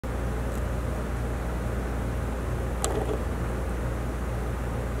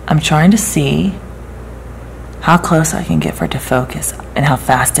trying to see how close I can get for it to focus and how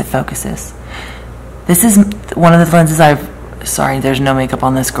fast it focuses. This is one of the lenses sorry, there's no makeup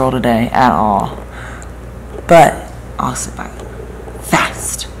on this girl today at all. But I'll sit back.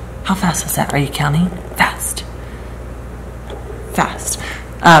 Fast. How fast was that? Are you counting? Fast. Fast.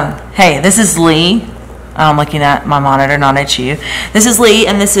 Hey, this is Lee. I'm looking at my monitor, not at you. This is Lee,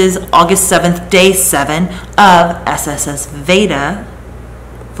 and this is August 7th, day 7 of SSSVEDA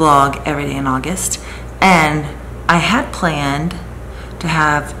vlog every day in August. And I had planned to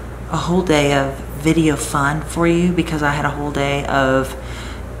have a whole day of video fun for you because I had a whole day of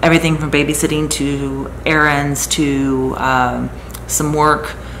everything from babysitting to errands to some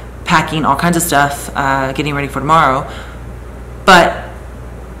work, packing, all kinds of stuff, getting ready for tomorrow. But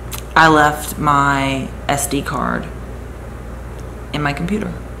I left my SD card in my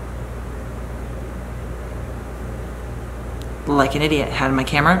computer. Like an idiot. Had my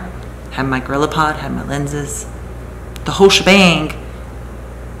camera, had my GorillaPod, had my lenses, the whole shebang.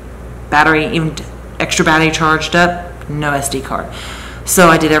 Battery, even extra battery charged up, no SD card. So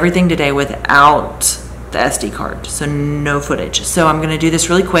I did everything today without the SD card, so no footage. So I'm gonna do this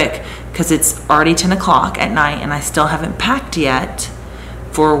really quick because it's already 10 o'clock at night and I still haven't packed yet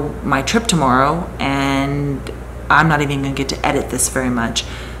for my trip tomorrow, and I'm not even gonna get to edit this very much.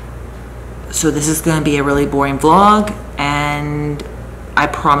 So this is gonna be a really boring vlog, and I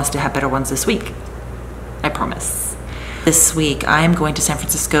promise to have better ones this week. I promise. This week I am going to San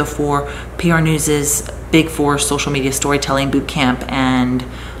Francisco for PR News's Big 4 Social Media Storytelling Boot Camp and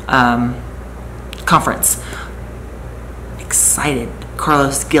conference. Excited.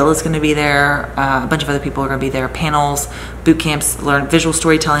 Carlos Gill is going to be there. A bunch of other people are going to be there. Panels, boot camps, learn visual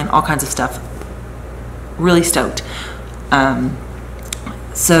storytelling, all kinds of stuff. Really stoked.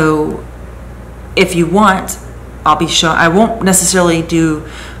 So if you want, I'll be showing. I won't necessarily do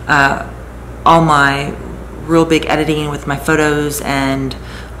all my real big editing with my photos and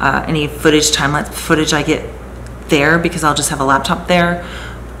any footage, time-lapse footage I get there because I'll just have a laptop there.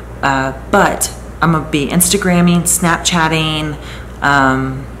 But I'm going to be Instagramming, Snapchatting,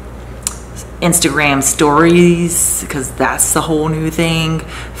 Instagram stories, because that's the whole new thing,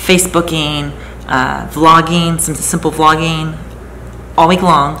 Facebooking, vlogging, some simple vlogging all week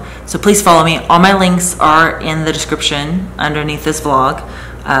long. So please follow me. All my links are in the description underneath this vlog.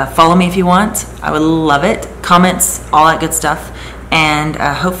 Follow me if you want. I would love it. Comments, all that good stuff. And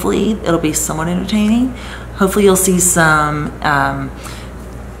hopefully it'll be somewhat entertaining. Hopefully you'll see some,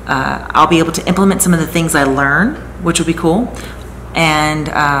 I'll be able to implement some of the things I learn, which will be cool. And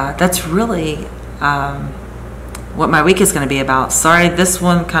that's really what my week is going to be about. Sorry, this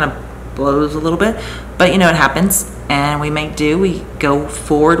one kind of blows a little bit, but you know, it happens, and we make do. We go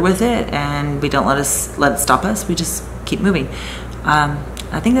forward with it, and we don't let it stop us. We just keep moving.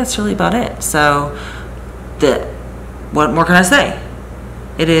 I think that's really about it. So, what more can I say?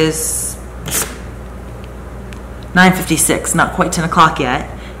 It is 9:56, not quite 10 o'clock yet,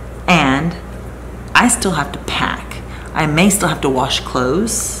 and I still have to pack. I may still have to wash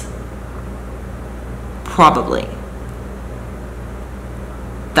clothes. Probably.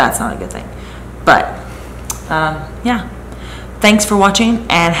 That's not a good thing. But, yeah. Thanks for watching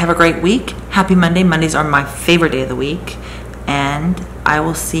and have a great week. Happy Monday. Mondays are my favorite day of the week. And I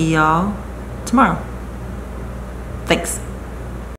will see y'all tomorrow. Thanks.